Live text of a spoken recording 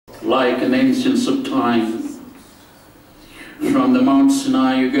like in the instance of time, from the Mount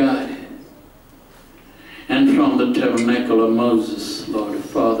Sinai, God, and from the tabernacle of Moses, Lord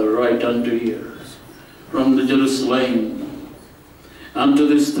Father, right unto here, from the Jerusalem unto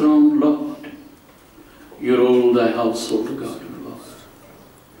this throne, Lord, you rule thy household, God, Lord,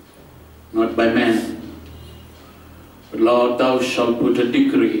 not by man, but Lord, thou shalt put a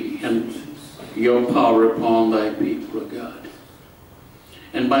decree and your power upon thy people, God.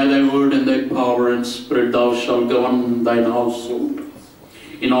 And by thy word and thy power and spirit thou shalt govern thine household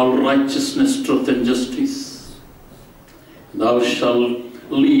in all righteousness, truth, and justice. Thou shalt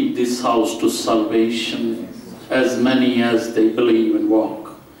lead this house to salvation, as many as they believe and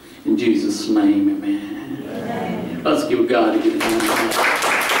walk. In Jesus' name, amen. Amen. Let's give God a good hand.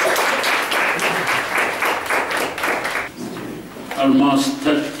 Almost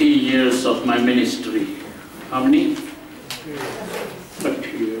 30 years of my ministry. How many? 30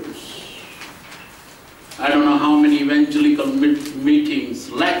 years. I don't know how many evangelical meetings,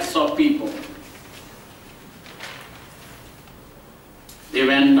 lakhs of people. They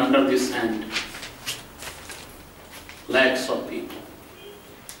went under this hand. Lakhs of people.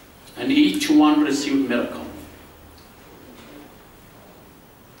 And each one received miracle.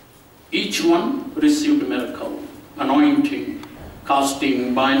 Each one received miracle. Anointing,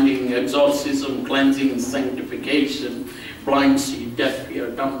 casting, binding, exorcism, cleansing, sanctification, blind see, deaf hear,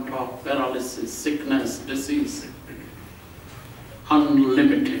 dumb talk, paralysis, sickness, disease.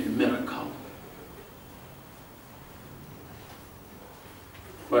 Unlimited miracle.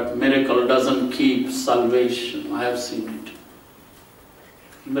 But miracle doesn't keep salvation. I have seen it.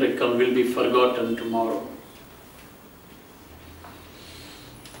 Miracle will be forgotten tomorrow.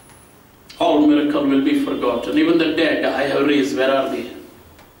 All miracle will be forgotten. Even the dead I have raised, where are they?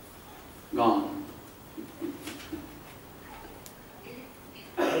 Gone.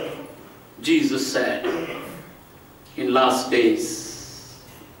 Jesus said in last days,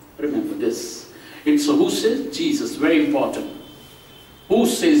 remember this, it's who says? Jesus, very important. Who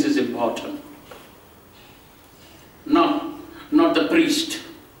says is important? Not the priest,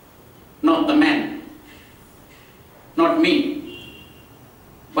 not the man, not me.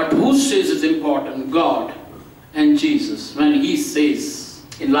 But who says is important? God and Jesus. When he says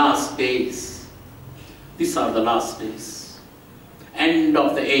in last days, these are the last days. End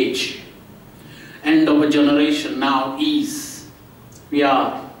of the age. End of a generation now is. We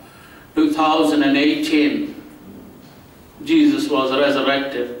are 2018. Jesus was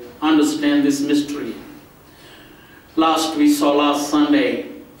resurrected. Understand this mystery. We saw last Sunday,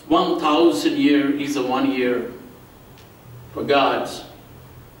 1,000 years is a 1 year for God's.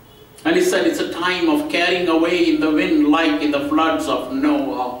 And he said it's a time of carrying away in the wind like in the floods of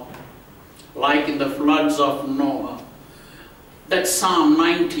Noah. Like in the floods of Noah. That Psalm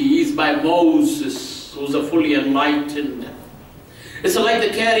 90 is by Moses, who's a fully enlightened. It's like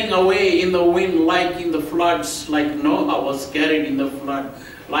the carrying away in the wind like in the floods, like Noah was carried in the flood.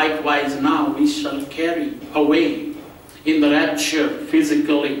 Likewise now we shall carry away in the rapture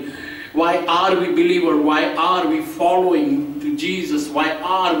physically. Why are we believer? Why are we following to Jesus? Why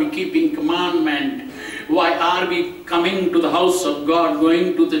are we keeping commandment? Why are we coming to the house of God,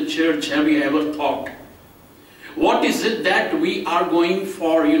 going to the church? Have you ever thought? What is it that we are going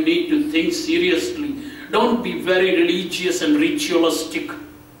for? You need to think seriously. Don't be very religious and ritualistic.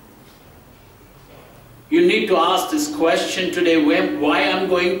 You need to ask this question today, why I'm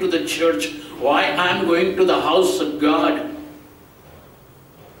going to the church? Why I'm going to the house of God?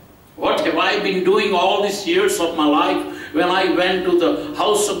 What have I been doing all these years of my life when I went to the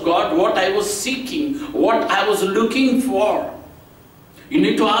house of God? What I was seeking, what I was looking for. You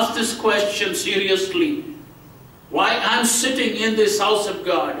need to ask this question seriously. Why I'm sitting in this house of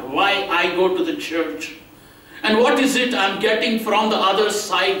God? Why I go to the church? And what is it I'm getting from the other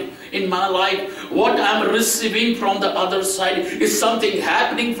side in my life? What I'm receiving from the other side? Is something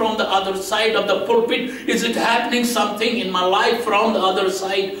happening from the other side of the pulpit? Is it happening something in my life from the other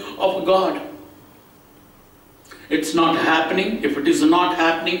side of God? It's not happening. If it is not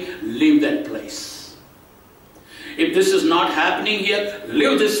happening, leave that place. If this is not happening here,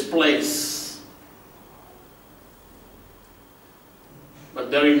 leave this place. But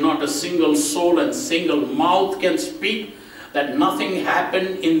there is not a single soul and single mouth can speak that nothing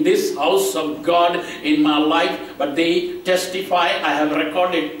happened in this house of God in my life, but they testify. I have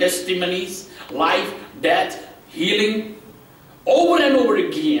recorded testimonies, life, death, healing, over and over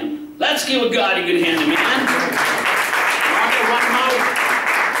again. Let's give God a good hand, amen.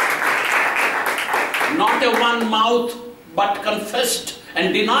 Not a one mouth, but confessed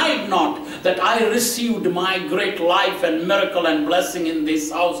and denied not that I received my great life and miracle and blessing in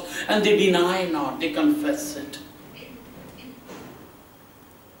this house, and they deny not, they confess it.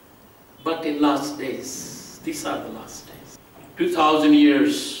 But in last days, these are the last days. 2000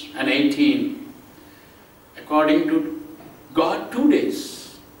 years and 18, according to God, 2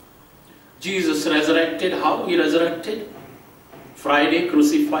 days. Jesus resurrected. How he resurrected? Friday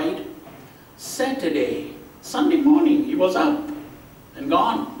crucified. Saturday, Sunday morning, he was up and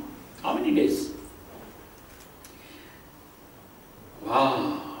gone. How many days?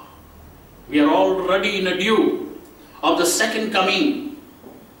 Wow. We are already in a due of the second coming.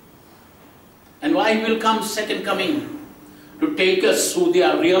 And why will come second coming? To take us who they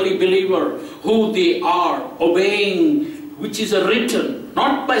are really believer, who they are obeying, which is written,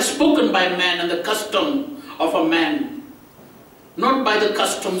 not by spoken by man and the custom of a man, not by the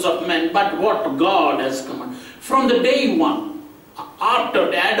customs of men, but what God has commanded. From the day one,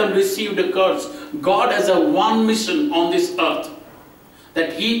 after Adam received a curse, God has a one mission on this earth,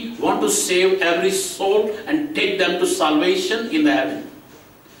 that He wants to save every soul and take them to salvation in the heaven.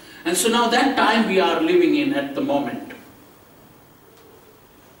 And so now that time we are living in at the moment.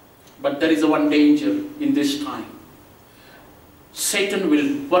 But there is one danger in this time. Satan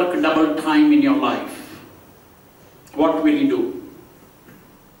will work double time in your life. What will he do?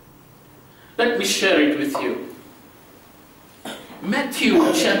 Let me share it with you.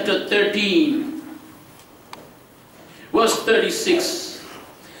 Matthew chapter 13, verse 36.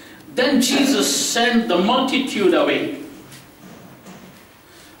 Then Jesus sent the multitude away.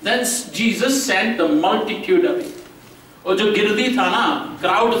 Then Jesus sent the multitude away. और जो गिरदी था ना,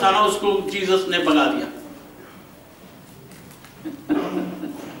 crowd था ना, उसको Jesus ने भगा दिया.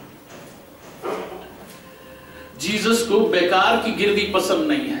 जीसस को बेकार की गिरदी पसंद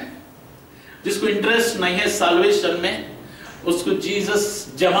नहीं है. जिसको इंटरेस्ट नहीं है साल्वेशन में, उसको जीसस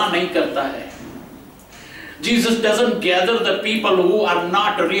जमा नहीं करता है. Jesus doesn't gather the people who are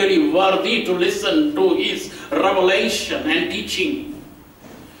not really worthy to listen to His revelation and teaching.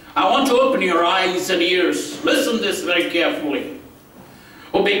 I want to open your eyes and ears. Listen this very carefully.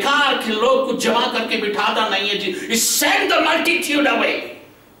 वो बेकार के लोग को जमा करके बिठाता नहीं है जी. He sent the multitude away.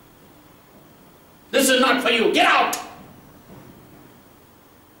 This is not for you. Get out.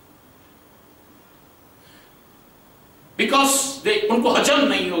 Because उनको हजम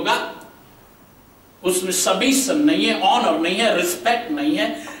नहीं होगा. उसमें submission नहीं है, honor नहीं है, respect नहीं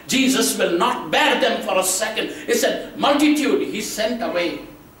है. Jesus will not bear them for a second. He said, multitude, He sent away.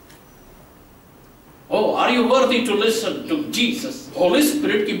 Oh, are you worthy to listen to Jesus? Holy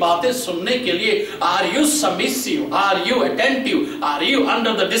Spirit की बातें सुनने के लिए, are you submissive? Are you attentive? Are you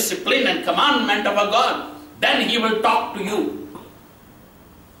under the discipline and commandment of a God? Then He will talk to you.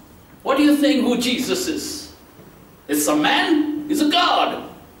 What do you think who Jesus is? Is a man? Is a God?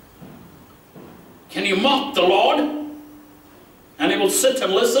 Can you mock the Lord? And He will sit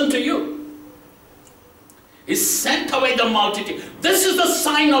and listen to you. He sent away the multitude. This is the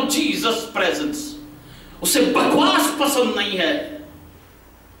sign of Jesus' presence. उसे बकवास पसंद नहीं है.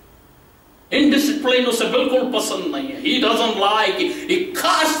 Indiscipline उसे बिल्कुल पसंद नहीं है. He doesn't like it. He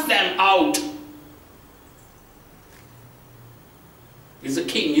casts them out. He's a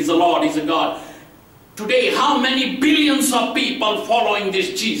king, He's a Lord, He's a God. Today, how many billions of people following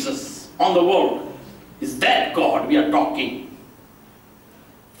this Jesus on the world? Is that God we are talking?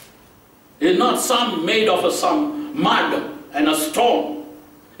 It's not some made of some mud and a stone.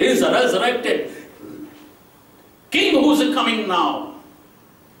 He is a resurrected King who is coming now.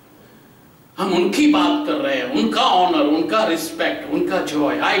 हम उनकी बात कर रहे हैं, उनका honor, उनका respect, उनका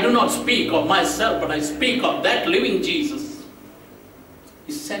joy. I do not speak of myself, but I speak of that living Jesus.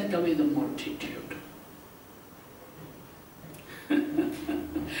 He sent away the multitude.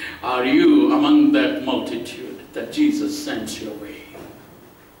 Are you among that multitude that Jesus sends you away?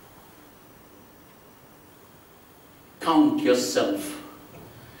 Count yourself.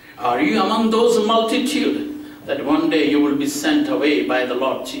 Are you among those multitude that one day you will be sent away by the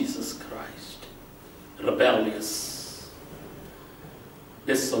Lord Jesus Christ? Rebellious,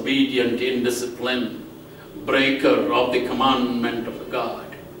 disobedient, indisciplined, breaker of the commandment of God,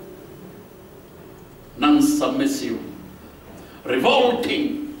 non-submissive,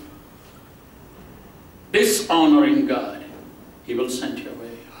 revolting, dishonoring God. He will send you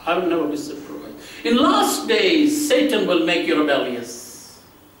away. I will never be surprised. In last days, Satan will make you rebellious.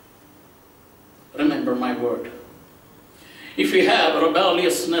 Remember my word. If you have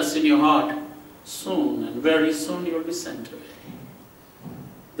rebelliousness in your heart, soon and very soon you will be sent away.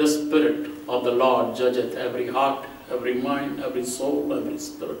 The Spirit of the Lord judgeth every heart, every mind, every soul, every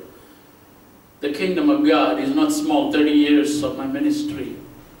spirit. The kingdom of God is not small. 30 years of my ministry.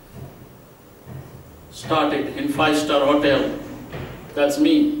 Started in 5-star hotel. That's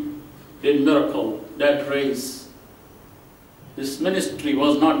me. Did miracle, dead raised. This ministry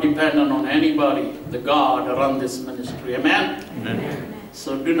was not dependent on anybody. The God run this ministry. Amen? Amen.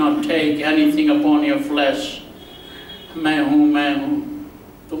 So do not take anything upon your flesh. मैं हूँ,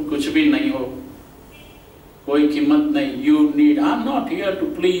 तुम कुछ भी नहीं हो. कोई कीमत नहीं. You need. I'm not here to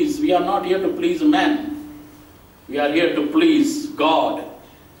please. We are not here to please men. We are here to please God.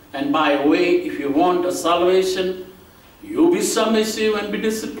 And by way, if you want a salvation, you be submissive and be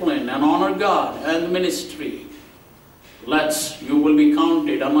disciplined and honor God and the ministry. You will be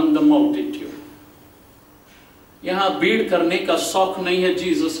counted among the multitude. यहाँ भीड़ करने का शौक नहीं है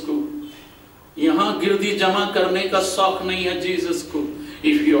Jesus को. यहाँ गिरदी जमा करने का शौक नहीं है जीसस को.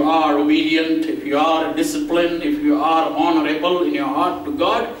 If you are obedient, if you are disciplined, if you are honorable in your heart to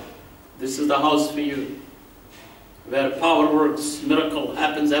God, this is the house for you. Where power works, miracle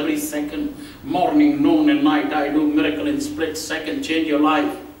happens every second. Morning, noon and night, I do miracle in split second, change your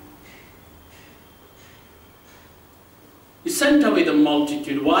life. He sent away the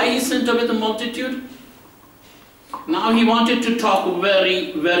multitude. Why he sent away the multitude? Now he wanted to talk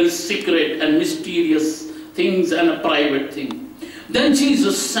very, very secret and mysterious things and a private thing. Then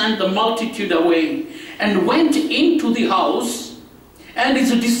Jesus sent the multitude away and went into the house, and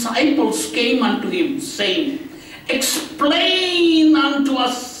his disciples came unto him, saying, Explain unto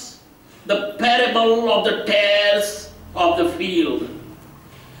us the parable of the tares of the field.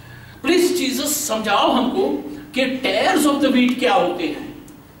 Please Jesus, समझाओ हमको कि tares of the wheat क्या होते हैं.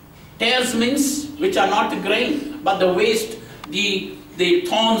 Tares means which are not the grain, but the waste, the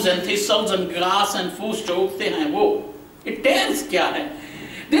thorns and thistles and grass and foods जो उगते हैं वो. It tares क्या है?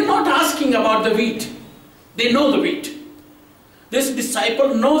 They're not asking about the wheat. They know the wheat. This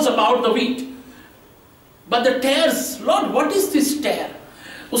disciple knows about the wheat. But the tares, Lord, what is this tare?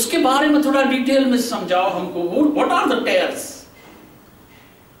 उसके बारे में थोड़ा डिटेल में समझाओ हमको. What are the tares?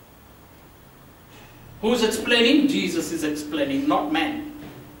 Who's explaining? Jesus is explaining, not man.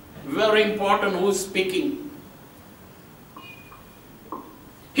 Very important who's speaking.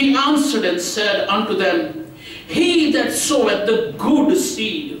 He answered and said unto them, He that soweth the good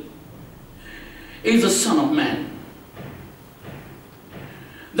seed is the Son of Man.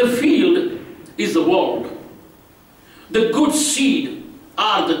 The field is the world. The good seed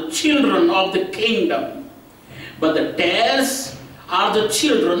are the children of the kingdom, but the tares are the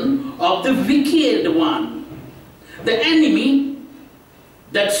children of the wicked one. The enemy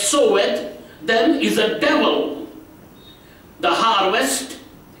that soweth them is a devil. The harvest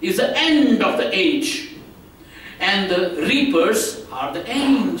is the end of the age, and the reapers are the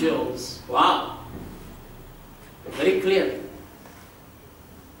angels. Wow. Very clear.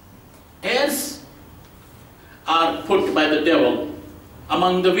 Tares are put by the devil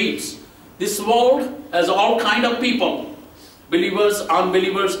among the weeds. This world has all kind of people. Believers,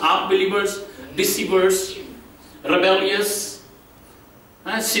 unbelievers, half-believers, deceivers, rebellious,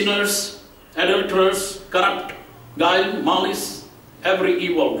 sinners, adulterers, corrupt, guile, malice, every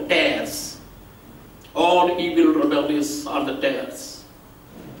evil, tares. All evil, rebellious are the tares.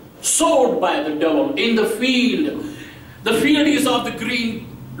 Sowed by the devil in the field. The field is of the green,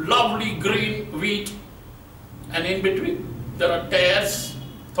 lovely green wheat, and in between there are tares,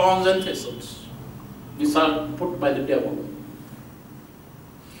 thorns and thistles. These are put by the devil.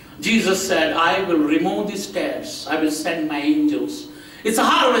 Jesus said, I will remove these tares. I will send my angels. It's a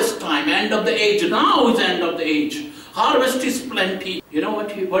harvest time, end of the age. Now is end of the age. Harvest is plenty. You know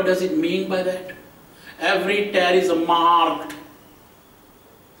what does it mean by that? Every tare is marked.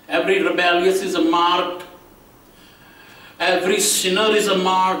 Every rebellious is marked. Every sinner is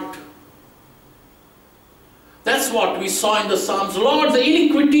marked. That's what we saw in the Psalms. Lord, the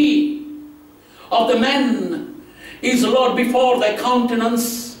iniquity of the men is, Lord, before thy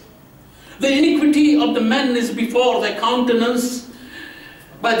countenance. The iniquity of the men is before thy countenance.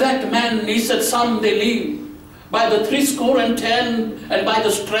 By that man, he said, some they live by the 70, and by the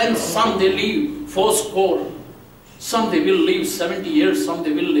strength some they live 80. Some they will live 70 years, some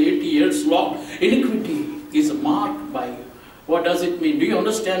they will live 80 years long. Iniquity is marked by you. What does it mean? Do you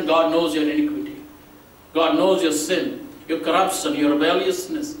understand? God knows your iniquity. God knows your sin, your corruption, your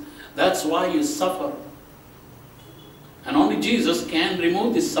rebelliousness. That's why you suffer. And only Jesus can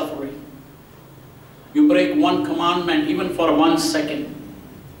remove this suffering. You break one commandment even for 1 second.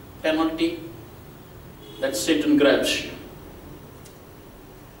 Penalty. That Satan grabs you.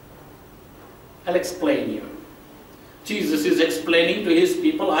 I'll explain you. Jesus is explaining to his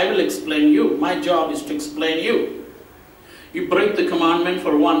people. I will explain you. My job is to explain you. You break the commandment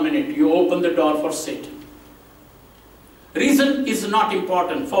for 1 minute. You open the door for Satan. Reason is not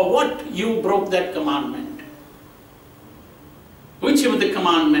important. For what you broke that commandment? Whichever the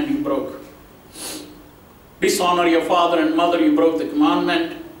commandment you broke. Dishonor your father and mother, you broke the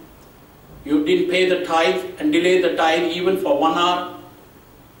commandment. You didn't pay the tithe and delay the tithe even for 1 hour.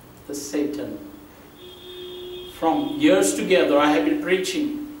 The Satan. From years together I have been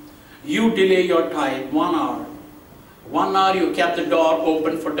preaching. You delay your tithe 1 hour. 1 hour you kept the door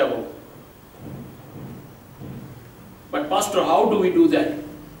open for devil. But Pastor, how do we do that?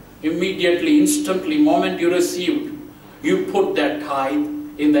 Immediately, instantly, moment you received, you put that tithe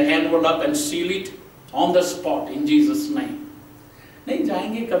in the envelope and seal it on the spot in Jesus' name. नहीं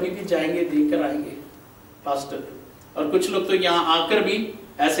जाएंगे, कभी भी जाएंगे, देकर आएंगे, Pastor. और कुछ लोग तो यहाँ आकर भी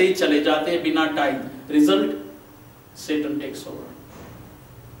ऐसे ही चले जाते हैं बिना tithe. Result, Satan takes over.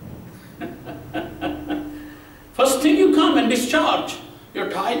 First thing you come and discharge your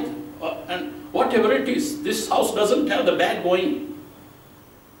tithe and whatever it is. This house doesn't have the bag going.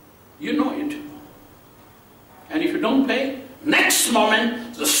 You know it. And if you don't pay, next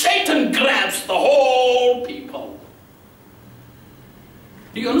moment, the Satan grabs the whole people.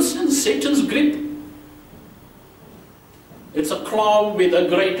 Do you understand Satan's grip? It's a claw with a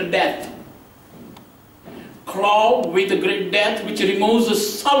great death. Claw with a great death which removes the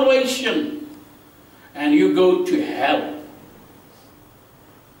salvation. And you go to hell.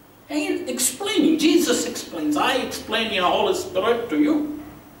 And explaining, Jesus explains, I explain in the Holy Spirit to you.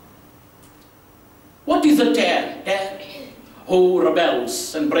 What is a tare? Tare, who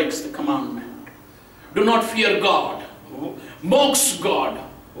rebels and breaks the commandment. Do not fear God, mocks God,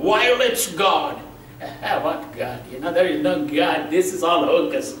 violates God. What God? You know, there is no God. This is all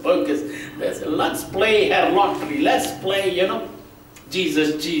hocus pocus. Let's play hair lottery. Let's play, you know,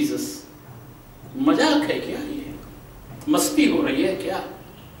 Jesus, Jesus. मजाक है क्या ये? मस्ती हो रही है क्या?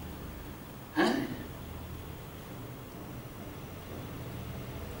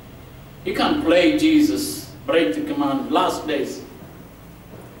 You can't play Jesus, break the command. Last days,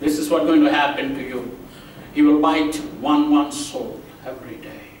 this is what's going to happen to you. He will bite one soul every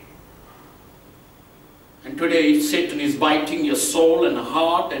day. And today Satan is biting your soul and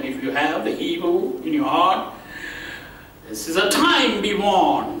heart, and if you have the evil in your heart, this is a time, be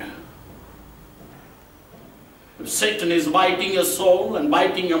warned. If Satan is biting your soul and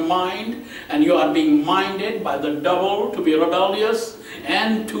biting your mind, and you are being minded by the devil to be rebellious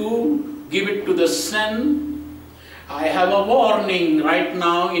and to give it to the sin, I have a warning right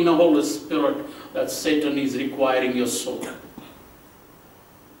now in the Holy Spirit that Satan is requiring your soul.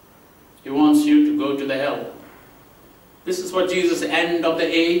 He wants you to go to the hell. This is what Jesus, end of the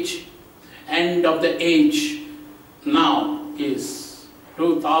age now is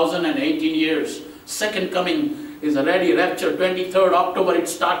 2018 years. Second coming is already rapture, 23rd October it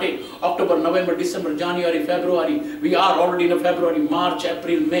started. October, November, December, January, February. We are already in February, March,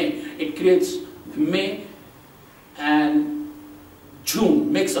 April, May. It creates May and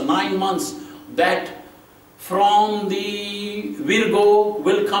June. Makes 9 months that from the Virgo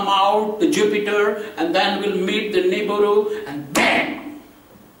will come out the Jupiter, and then will meet the Nibiru, and bam!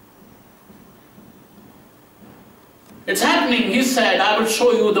 It's happening. He said, I will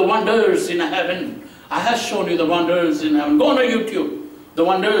show you the wonders in heaven. I have shown you the wonders in heaven. Go on YouTube. The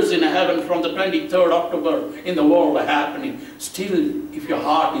wonders in heaven from the 23rd October in the world are happening. Still, if your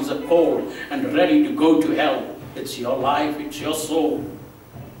heart is cold and ready to go to hell, it's your life, it's your soul.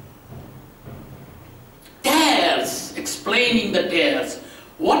 Tares, explaining the tares.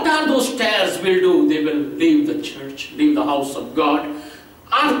 What are those tares will do? They will leave the church, leave the house of God.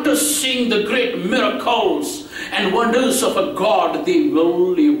 After seeing the great miracles and wonders of a God, they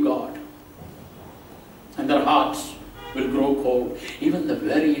will leave God. And their hearts will grow cold. Even the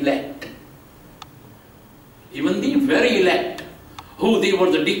very elect. Even the very elect. Who they were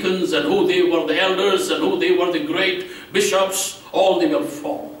the deacons, and who they were the elders, and who they were the great bishops, all they will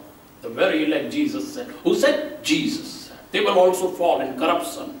fall. The very elect, Jesus said. Who said? Jesus said. They will also fall in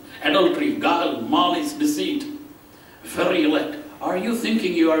corruption, adultery, guile, malice, deceit. Very elect. Are you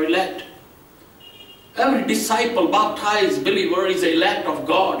thinking you are elect? Every disciple, baptized believer is elect of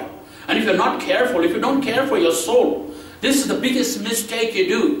God. And if you're not careful, if you don't care for your soul, this is the biggest mistake you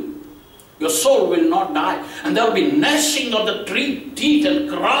do. Your soul will not die. And there will be gnashing of the teeth and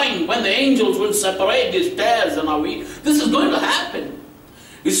crying when the angels will separate these tares and our wheat. This is going to happen.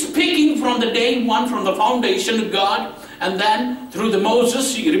 He's speaking from the day one, from the foundation of God. And then through the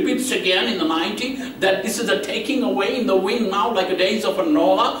Moses, he repeats again in the 90, that this is a taking away in the wind now, like the days of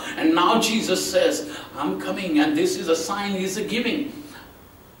Noah. And now Jesus says, I'm coming, and this is a sign he's giving.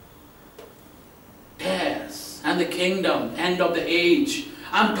 Tares and the kingdom, end of the age.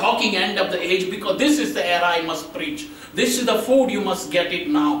 I'm talking end of the age because this is the era I must preach. This is the food you must get it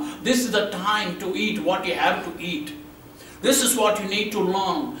now. This is the time to eat what you have to eat. This is what you need to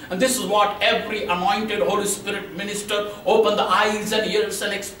learn. And this is what every anointed Holy Spirit minister open the eyes and ears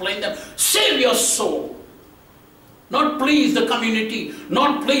and explain them. Save your soul. Not please the community,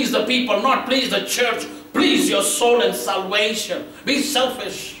 not please the people, not please the church. Please your soul and salvation. Be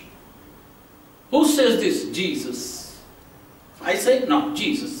selfish. Who says this? Jesus. I say no,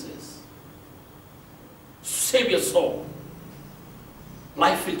 Jesus says. Save your soul.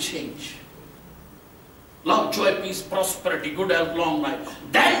 Life will change. Love, joy, peace, prosperity, good health, long life.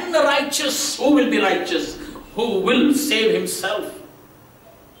 Then the righteous, who will be righteous? Who will save himself?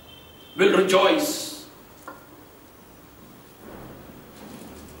 Will rejoice.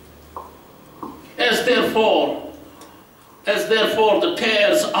 As therefore the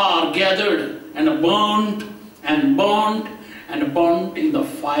tares are gathered and burnt and burnt and burnt in the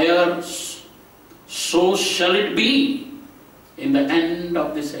fires, so shall it be in the end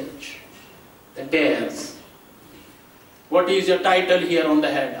of this age. The tares. What is your title here on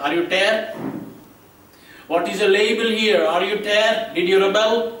the head? Are you tare? What is your label here? Are you tare? Did you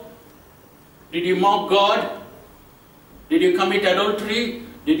rebel? Did you mock God? Did you commit adultery?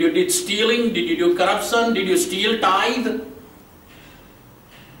 Did you do stealing? Did you do corruption? Did you steal tithe?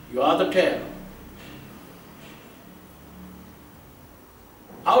 You are the tare.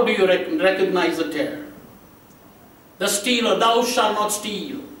 How do you recognize the tare? The stealer, thou shalt not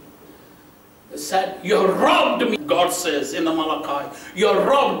steal. Said, you have robbed me, God says in the Malachi. You have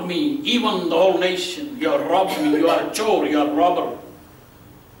robbed me, even the whole nation. You have robbed me, you are a chore, you are a robber.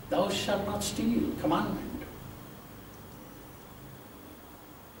 Thou shalt not steal, commandment.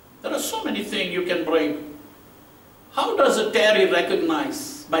 There are so many things you can break. How does a tare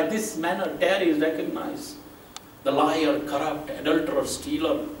recognize? By this manner, tare is recognized. The liar, corrupt, adulterer,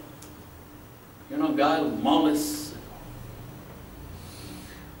 stealer, guile, malice.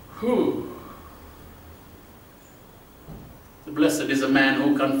 Who? Blessed is a man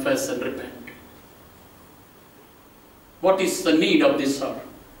who confess and repent. What is the need of this hour?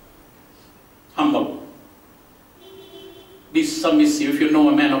 Humble. Be submissive if you know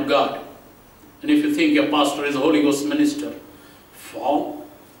a man of God. And if you think your pastor is a Holy Ghost minister, fall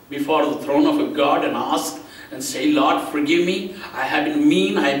before the throne of a God and ask and say, Lord, forgive me. I have been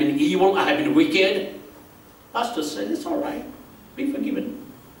mean, I have been evil, I have been wicked. Pastor said, it's all right. Be forgiven.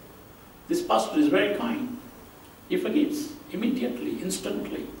 This pastor is very kind. He forgives immediately,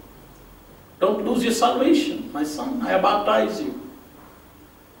 instantly. Don't lose your salvation, my son. I have baptized you.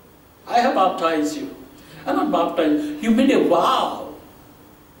 I have baptized you. I am not baptized. You made a vow.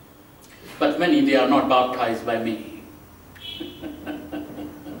 But many, they are not baptized by me.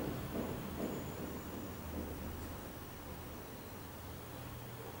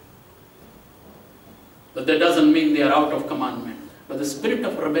 But that doesn't mean they are out of commandment. But the spirit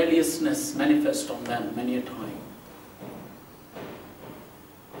of rebelliousness manifests on them many a time.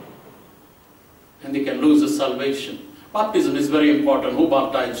 And they can lose the salvation. Baptism is very important. Who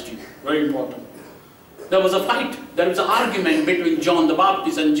baptized you? Very important. There was a fight. There was an argument between John the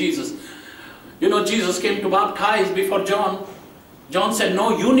Baptist and Jesus. Jesus came to baptize before John. John said,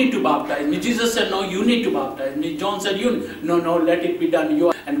 no, you need to baptize me. Jesus said, no, you need to baptize me. John said, no, let it be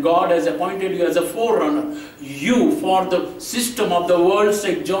done. And God has appointed you as a forerunner. You, for the system of the world's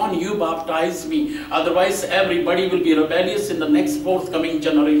sake, John, you baptize me. Otherwise, everybody will be rebellious in the next forthcoming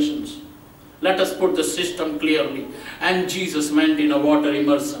generations. Let us put the system clearly. And Jesus went in a water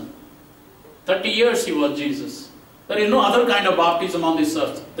immersion. 30 years he was Jesus. There is no other kind of baptism on this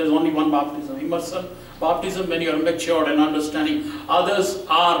earth. There is only one baptism. Immersion, baptism when you are matured and understanding. Others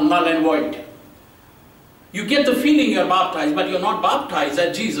are null and void. You get the feeling you are baptized, but you are not baptized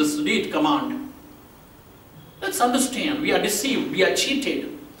as Jesus did command. Let's understand. We are deceived. We are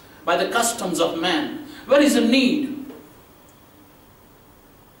cheated by the customs of man. Where is the need?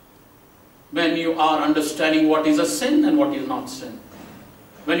 When you are understanding what is a sin and what is not sin.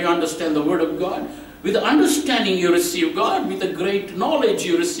 When you understand the Word of God, with the understanding you receive God, with the great knowledge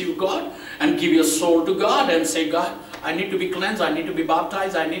you receive God, and give your soul to God and say, God, I need to be cleansed, I need to be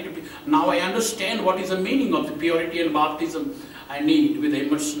baptized, now I understand what is the meaning of the purity and baptism I need with the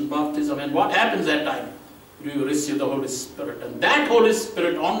immersion baptism. And what happens that time? You receive the Holy Spirit. And that Holy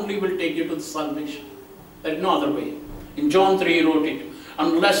Spirit only will take you to the salvation. There is no other way. In John 3 he wrote it.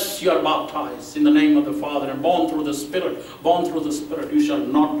 Unless you are baptized in the name of the Father and born through the Spirit, you shall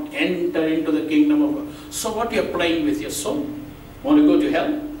not enter into the kingdom of God. So what you are playing with your soul? Want to go to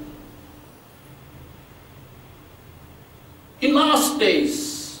hell? In last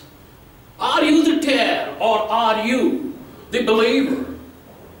days, are you the tare or are you the believer?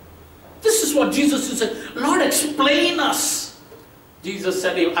 This is what Jesus is saying. Lord, explain us. Jesus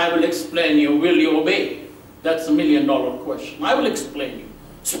said, I will explain you. Will you obey? That's a $1 million question. I will explain you.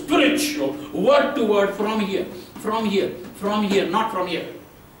 Spiritual, word to word, from here, not from here.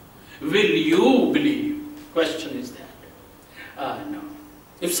 Will you believe? Question is that. No.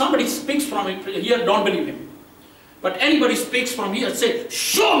 If somebody speaks from here, don't believe him. But anybody speaks from here, say,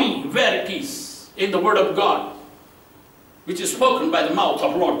 show me where it is in the Word of God, which is spoken by the mouth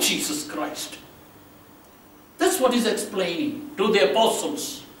of Lord Jesus Christ. That's what he's explaining to the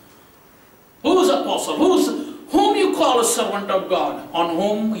apostles. Who's apostle? Whom you call a servant of God, on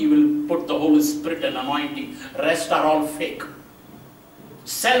whom he will put the Holy Spirit and anointing. Rest are all fake.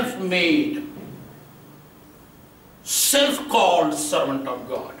 Self-made, self-called servant of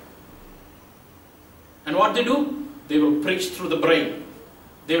God. And what they do? They will preach through the brain.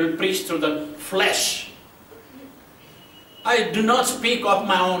 They will preach through the flesh. I do not speak of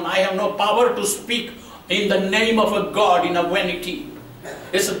my own. I have no power to speak in the name of a God in a vanity.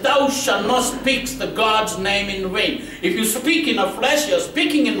 It's thou shalt not speak the God's name in vain. If you speak in a flesh, you're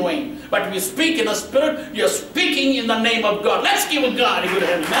speaking in vain. But if you speak in a spirit, you're speaking in the name of God. Let's give a God a good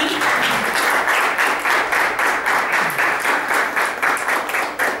hand, man.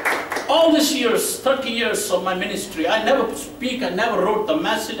 All these years, 30 years of my ministry, I never speak, I never wrote the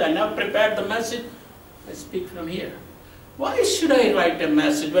message, I never prepared the message. I speak from here. Why should I write a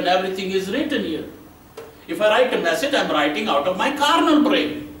message when everything is written here? If I write a message, I'm writing out of my carnal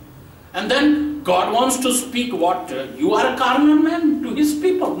brain. And then God wants to speak what? You are a carnal man to his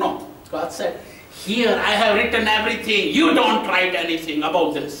people. No. God said, here I have written everything. You don't write anything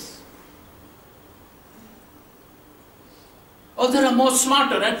about this. Oh, they are more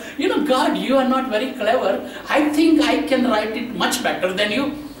smarter. And you know, God, you are not very clever. I think I can write it much better than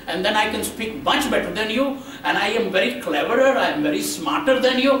you. And then I can speak much better than you. And I am very cleverer. I am very smarter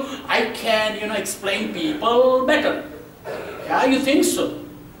than you. I can, explain people better. Yeah, you think so?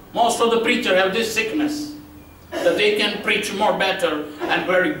 Most of the preachers have this sickness. That they can preach more better and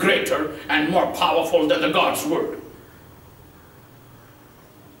very greater and more powerful than the God's word.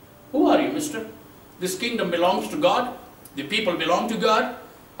 Who are you, mister? This kingdom belongs to God. The people belong to God.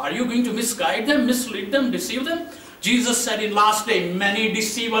 Are you going to misguide them, mislead them, deceive them? Jesus said in last day, many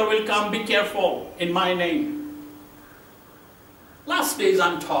deceiver will come, be careful in my name. Last days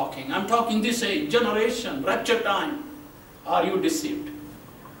I'm talking this age, generation, rapture time. Are you deceived?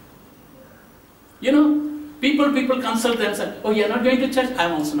 People consult themselves. Oh, you're not going to church?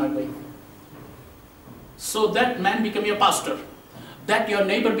 I'm also not going. So that man become your pastor. That your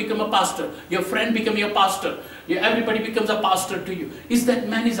neighbor become a pastor. Your friend become your pastor. Everybody becomes a pastor to you. Is that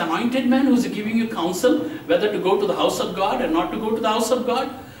man is anointed man who's giving you counsel whether to go to the house of God or not to go to the house of God?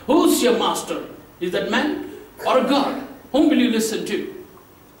 Who's your master? Is that man or God? Whom will you listen to?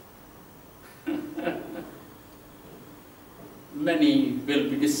 Many will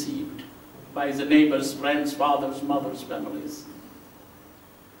be deceived by the neighbors, friends, fathers, mothers, families.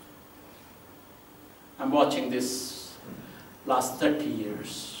 I'm watching this last 30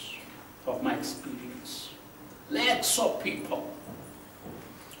 years of my experience. Lots of people.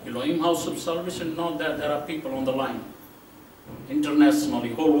 Elohim House of Salvation, know that there are people on the line.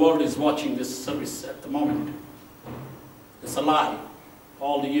 Internationally, whole world is watching this service at the moment. It's a lie,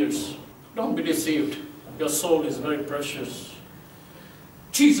 all the years. Don't be deceived. Your soul is very precious.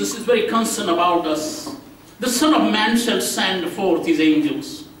 Jesus is very concerned about us. The Son of Man shall send forth his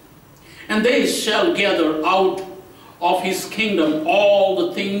angels, and they shall gather out of his kingdom all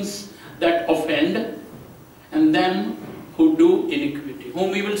the things that offend, and them who do iniquity.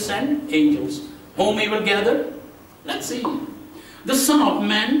 Whom he will send? Angels. Whom he will gather? Let's see. The Son of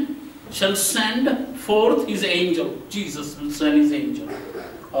Man shall send forth his angel. Jesus will send his angel.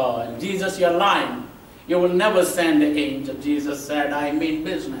 Oh, Jesus, you're lying. You will never send an angel. Jesus said, I mean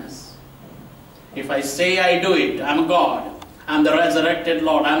business. If I say I do it, I'm God. I'm the resurrected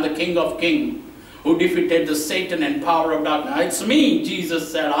Lord. I'm the King of Kings, who defeated the Satan and power of darkness. It's me,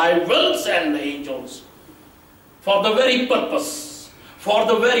 Jesus said, I will send the angels. For the very purpose,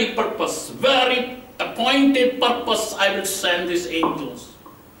 very appointed purpose, I will send these angels.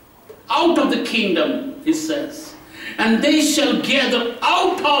 Out of the kingdom, he says. And they shall gather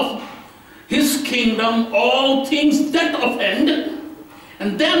out of his kingdom all things that offend,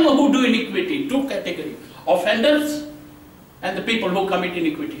 and them who do iniquity. Two categories. Offenders and the people who commit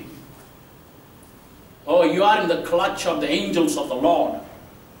iniquity. Oh, you are in the clutch of the angels of the Lord.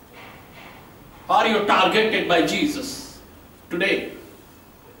 Are you targeted by Jesus today?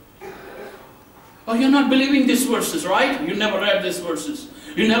 Oh, you're not believing these verses, right? You never read these verses.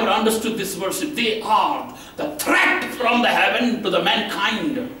 You never understood these verses. They are the threat from the heaven to the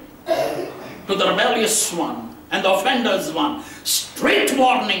mankind. to the rebellious one and the offenders one. Straight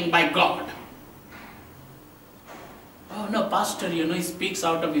warning by God. Oh no, Pastor, he speaks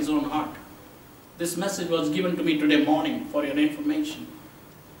out of his own heart. This message was given to me today morning for your information.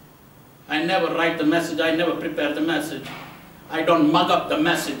 I never write the message. I never prepare the message. I don't mug up the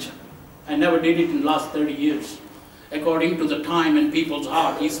message. I never did it in the last 30 years. According to the time and people's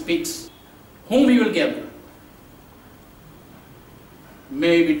heart, he speaks. Whom he will gather.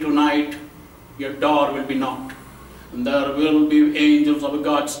 Maybe tonight your door will be knocked. And there will be angels of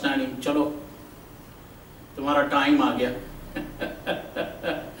God standing. Chalo, तुम्हारा time आ गया.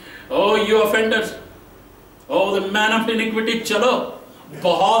 Oh, you offenders. Oh, the man of iniquity. चलो,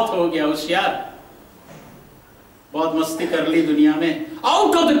 बहुत हो गया होशियार. बहुत मस्ती कर ली दुनिया में.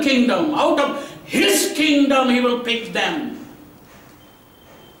 Out of the kingdom, out of his kingdom, he will pick them.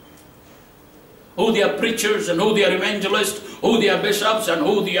 Who they are preachers and who they are evangelists, who they are bishops and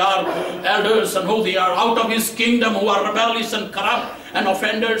who they are elders and who they are out of his kingdom, who are rebellious and corrupt and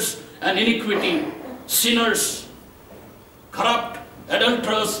offenders and iniquity, sinners, corrupt,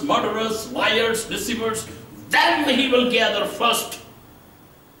 adulterers, murderers, liars, deceivers. Then he will gather first.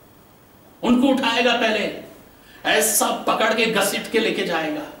 उनको उठाएगा पहले, ऐसा पकड़ के घसीट के लेके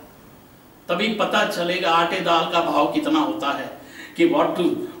जाएगा. तभी पता चलेगा आटे दाल का भाव कितना होता है. कि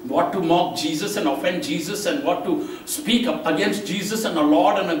what to mock Jesus and offend Jesus and what to speak up against Jesus and a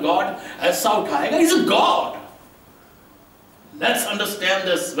Lord and a God. ऐसा उठाएगा. He's a God. Let's understand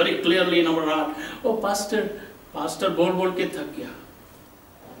this very clearly in our heart. Oh, pastor बोल के थक गया.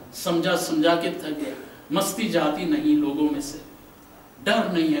 समझा के थक गया. मस्ती जाती नहीं लोगों में से.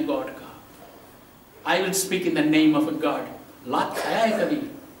 डर नहीं है God का. I will speak in the name of a God. लात खाया है कभी?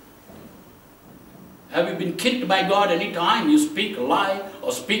 Have you been kicked by God any time you speak a lie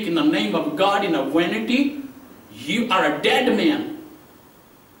or speak in the name of God in a vanity? You are a dead man.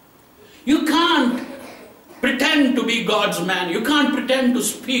 You can't pretend to be God's man. You can't pretend to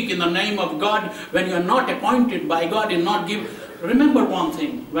speak in the name of God when you are not appointed by God and not give. Remember one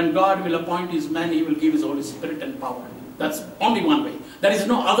thing, when God will appoint his man, he will give his Holy Spirit and power. That's only one way. There is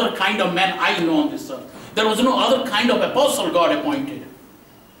no other kind of man I know on this earth. There was no other kind of apostle God appointed.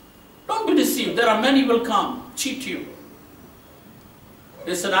 Don't be deceived. There are many will come, cheat you.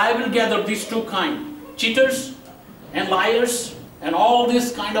 They said, I will gather these two kind, cheaters and liars and all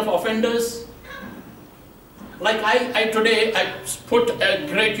these kind of offenders. Like today I put a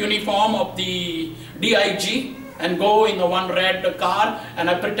great uniform of the DIG and go in the one red car and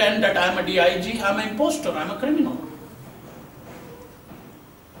I pretend that I am a DIG. I am an imposter. I am a criminal.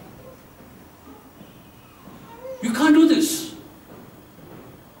 You can't do this.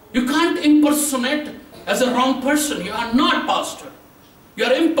 You can't impersonate as a wrong person. You are not pastor. You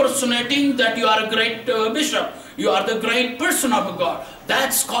are impersonating that you are a great bishop. You are the great person of a God.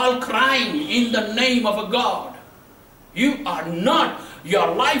 That's called crime in the name of a God. You are not.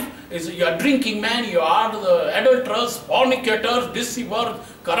 Your life is, you are drinking man, you are the adulterers, fornicators, deceivers,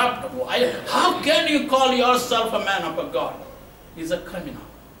 corrupt. How can you call yourself a man of a God? He's a criminal.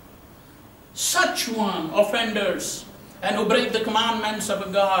 Such one, offenders, and who break the commandments of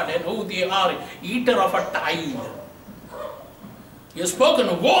a God, and who they are, eater of a tithe. He has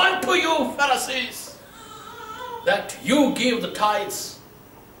spoken, woe unto you, Pharisees, that you give the tithes,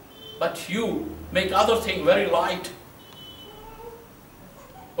 but you make other things very light.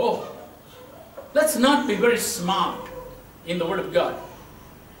 Oh, let's not be very smart in the Word of God.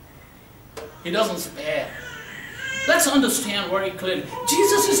 He doesn't spare. Let's understand very clearly.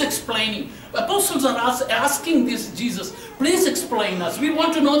 Jesus is explaining. Apostles are asking this Jesus, please explain us. We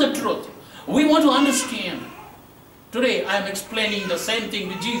want to know the truth. We want to understand. Today I am explaining the same thing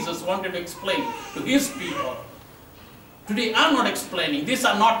that Jesus wanted to explain to his people. Today I am not explaining. These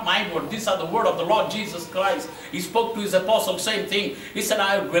are not my words. These are the word of the Lord Jesus Christ. He spoke to his apostles, same thing. He said,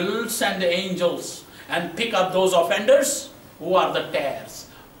 I will send the angels and pick up those offenders who are the tares.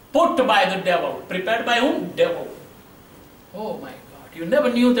 Put by the devil. Prepared by whom? Devil. Oh my God. You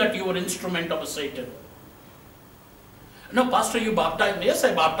never knew that you were instrument of a Satan. No, Pastor, you baptized me. Yes,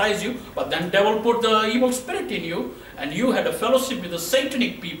 I baptized you. But then devil put the evil spirit in you. And you had a fellowship with the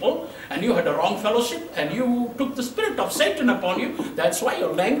satanic people. And you had a wrong fellowship. And you took the spirit of Satan upon you. That's why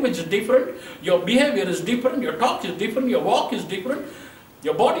your language is different. Your behavior is different. Your talk is different. Your walk is different.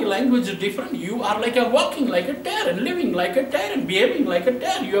 Your body language is different. You are like a walking like a tare and living like a tare and behaving like a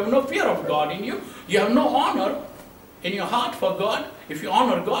tare. You have no fear of God in you. You have no honor in your heart for God. If you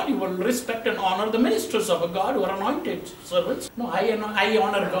honor God, you will respect and honor the ministers of a God who are anointed servants. No, I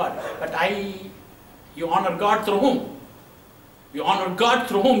honor God. But you honor God through whom? You honor God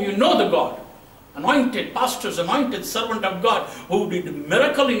through whom you know the God. anointed pastors, anointed servant of God, who did a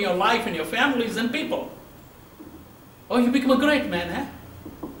miracle in your life, in your families and people. Oh, you become a great man, eh?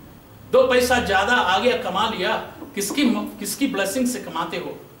 2 पैसा ज़्यादा आ गया, कमा लिया, किसकी blessing से कमाते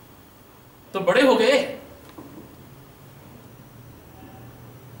हो? तो बड़े हो गए.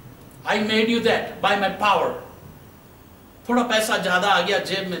 I made you that by my power. थोड़ा पैसा ज़्यादा आ गया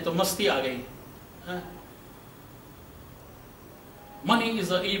जेब में तो मस्ती आ गई. Money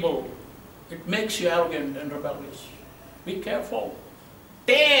is an evil. It makes you arrogant and rebellious. Be careful.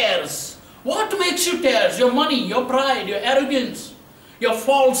 Tares. What makes you tares? Your money, your pride, your arrogance, your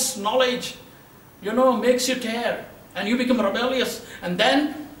false knowledge, makes you tear. And you become rebellious. And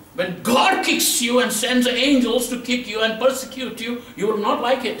then, when God kicks you and sends angels to kick you and persecute you, you will not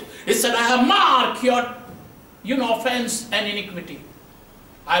like it. He said, I have marked your, offense and iniquity.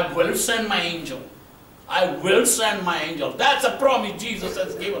 I will send my angel. I will send my angel. That's a promise Jesus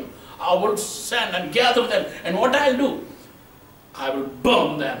has given. I will send and gather them. And what I'll do? I will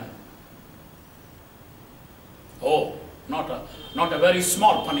burn them. Oh, not a very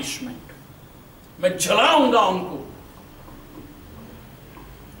small punishment. मैं जलाऊंगा उनको.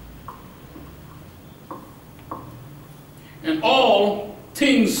 And all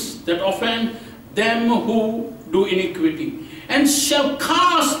things that offend them who do iniquity, and shall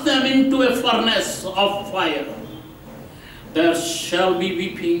cast them into a furnace of fire. There shall be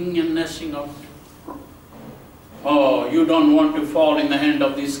weeping and gnashing of teeth. Oh, you don't want to fall in the hand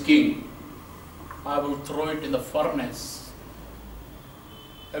of this king. I will throw it in the furnace.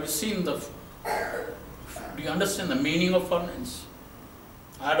 Have you seen do you understand the meaning of furnace?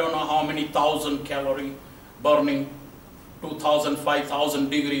 I don't know how many 1,000 calorie burning, 2,000, 5,000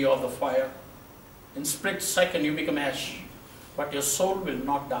 degree of the fire. In split second you become ash, but your soul will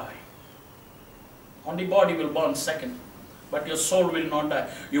not die. Only body will burn second, but your soul will not die.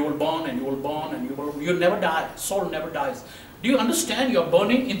 You will burn and you will burn and you'll never die. Soul never dies. Do you understand? You are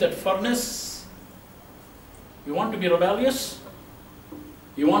burning in that furnace. You want to be rebellious?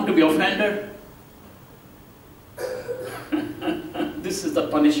 You want to be offended? This is the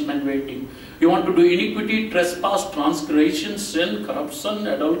punishment waiting. You want to do iniquity, trespass, transgression, sin, corruption,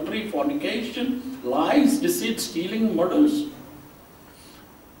 adultery, fornication, lies, deceit, stealing, murders,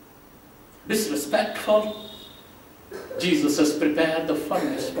 disrespectful. Jesus has prepared the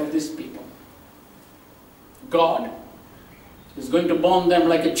furnace for these people. God is going to burn them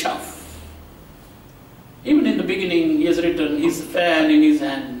like a chaff. Even in the beginning, he has written his fan in his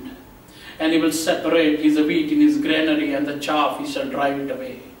hand, and he will separate his wheat in his granary, and the chaff he shall drive it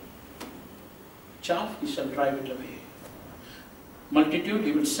away. Chaff he shall drive it away. Multitude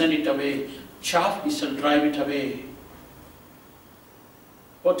he will send it away. Chaff he shall drive it away.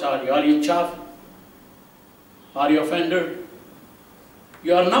 What are you? Are you chaff? Are you offended?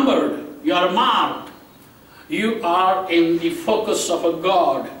 You are numbered. You are marked. You are in the focus of a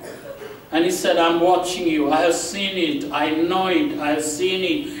God. And he said, I'm watching you. I have seen it. I know it. I have seen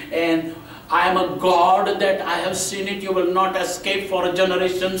it. And I am a God that I have seen it. You will not escape for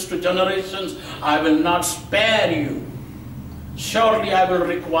generations to generations. I will not spare you. Surely I will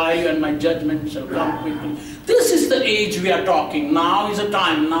require you, and my judgment shall come quickly. This is the age we are talking. Now is a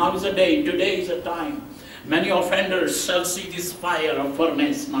time. Now is a day. Today is a time. Many offenders shall see this fire of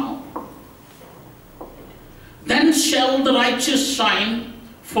furnace now. Then shall the righteous shine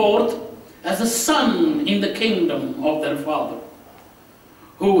forth as a sun in the kingdom of their Father.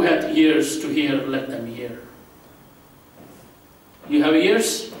 Who hath ears to hear, let them hear. You have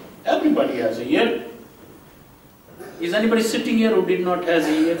ears? Everybody has an ear. Is anybody sitting here who did not have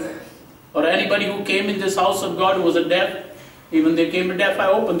an ear? Or anybody who came in this house of God who was a deaf? Even they came deaf, I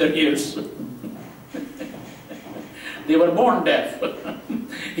opened their ears. They were born deaf.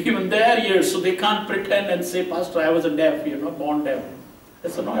 Even their ears, so they can't pretend and say, Pastor, I was a deaf, born deaf. I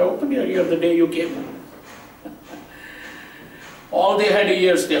said, no, I opened your ear the day you came. All they had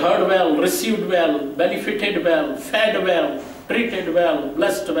ears, they heard well, received well, benefited well, fed well, treated well,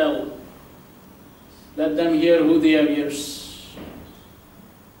 blessed well. Let them hear who they have ears.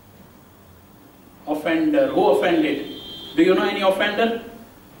 Offender. Who offended? Do you know any offender?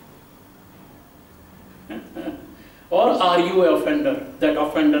 Or are you an offender? That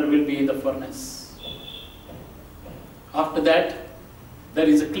offender will be in the furnace. After that, there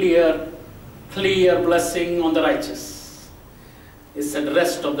is a clear blessing on the righteous. It said, the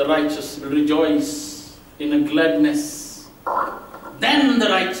rest of the righteous will rejoice in a gladness. Then the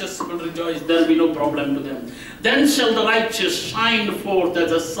righteous will rejoice. There will be no problem to them. Then shall the righteous shine forth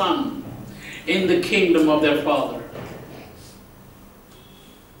as a sun in the kingdom of their Father.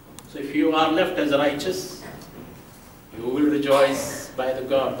 So if you are left as a righteous, you will rejoice. by the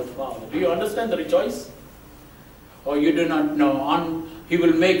God the Father. Do you understand the rejoice? Or you do not know? He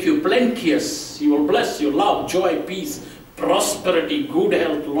will make you plenteous. He will bless you, love, joy, peace, prosperity, good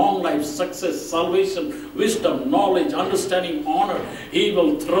health, long life, success, salvation, wisdom, knowledge, understanding, honor. He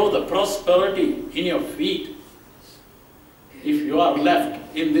will throw the prosperity in your feet. If you are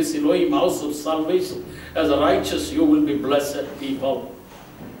left in this Elohim house of salvation as a righteous, you will be blessed people.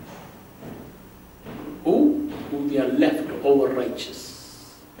 Who they are left over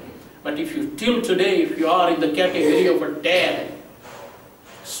righteous. But if you till today, if you are in the category of a tare,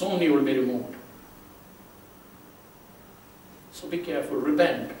 soon you will be removed. So be careful,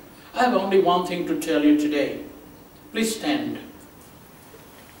 repent. I have only one thing to tell you today. Please stand.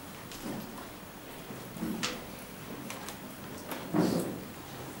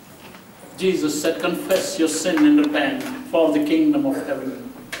 Jesus said, confess your sin and repent for the kingdom of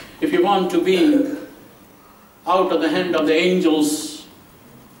heaven. If you want to be out of the hand of the angels,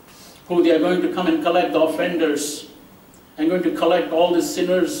 who they are going to come and collect the offenders, and going to collect all the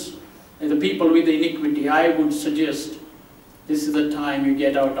sinners and the people with the iniquity, I would suggest this is the time you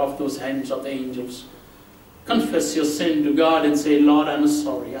get out of those hands of the angels. Confess your sin to God and say, Lord, I'm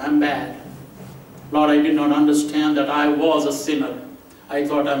sorry, I'm bad. Lord, I did not understand that I was a sinner. I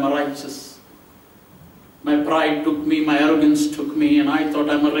thought I'm a righteous. My pride took me, my arrogance took me, and I thought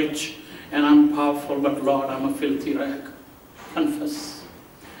I'm rich and I'm powerful, but Lord, I'm a filthy rag. Confess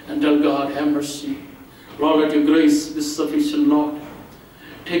and tell God, have mercy. Lord, let your grace be sufficient, Lord.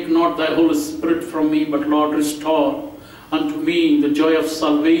 Take not thy Holy Spirit from me, but Lord, restore unto me the joy of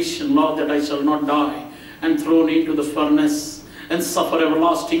salvation, Lord, that I shall not die and thrown into the furnace and suffer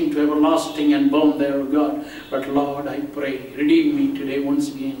everlasting to everlasting and burn there, God. But Lord, I pray, redeem me today once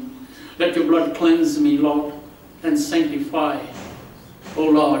again. Let your blood cleanse me, Lord, and sanctify. Oh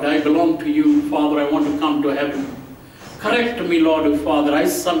Lord, I belong to you, Father. I want to come to heaven. Correct me, Lord, Father. I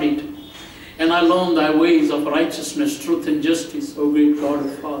submit. And I learn thy ways of righteousness, truth, and justice, O great God,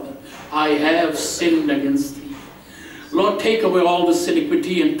 Father. I have sinned against thee. Lord, take away all this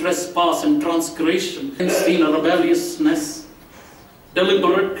iniquity and trespass and transgression, against thee in rebelliousness,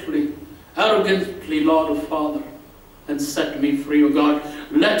 deliberately, arrogantly, Lord, Father, and set me free, O God.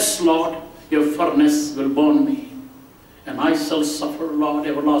 Let, Lord, your furnace will burn me, and I shall suffer, Lord,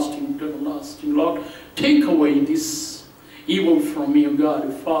 everlasting to everlasting. Lord, take away this evil from me, O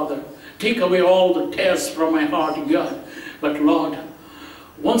God, Father. Take away all the tares from my heart, God. But Lord,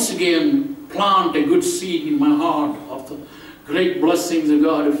 once again, plant a good seed in my heart of the great blessings of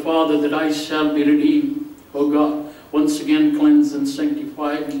God, Father, that I shall be redeemed. O God, once again, cleanse and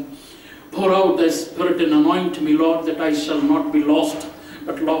sanctify me. Pour out thy Spirit and anoint me, Lord, that I shall not be lost.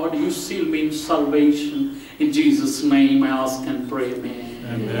 But Lord, you seal me in salvation. In Jesus' name I ask and pray, amen.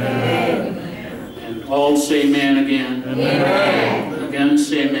 Amen. And all say amen again. Amen. Again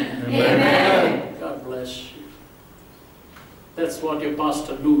say amen. Amen. God bless you. That's what your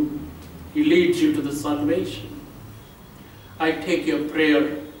pastor do. He leads you to the salvation. I take your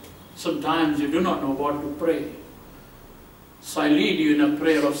prayer. Sometimes you do not know what to pray. So I lead you in a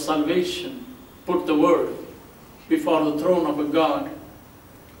prayer of salvation. Put the word before the throne of a God,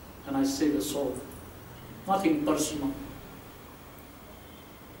 and I save a soul. Nothing personal.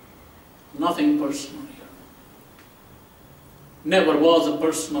 Nothing personal here. Never was a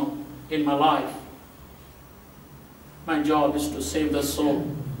personal in my life. My job is to save the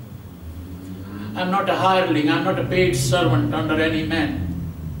soul. I'm not a hireling. I'm not a paid servant under any man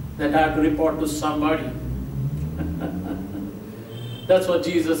that I have to report to somebody. That's what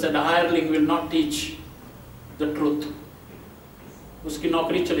Jesus said. A hireling will not teach the truth. Uski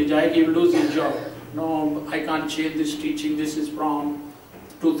naukri chali jayegi, he will lose his job. No, I can't change this teaching. This is from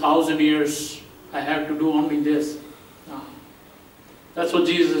 2000 years. I have to do only this. No. That's what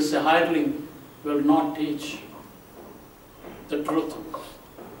Jesus said. A hireling will not teach the truth.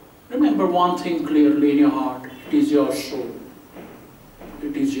 Remember one thing clearly in your heart. It is your soul.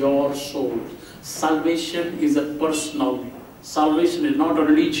 It is your soul. Salvation is a personal. Salvation is not a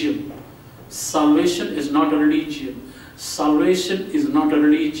religion. Salvation is not a religion. Salvation is not a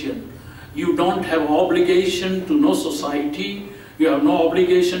religion. You don't have obligation to no society. You have no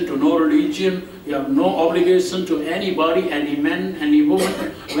obligation to no religion. You have no obligation to anybody, any man, any woman.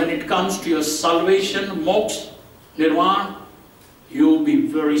 When it comes to your salvation, moksha, nirvana, you'll be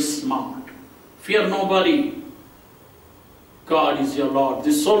very smart. Fear nobody. God is your Lord.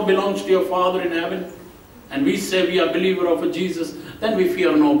 This soul belongs to your Father in heaven. And we say we are believer of Jesus, then we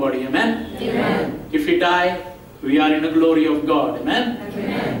fear nobody. Amen? Amen. If we die, we are in the glory of God. Amen?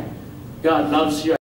 Amen. God loves you.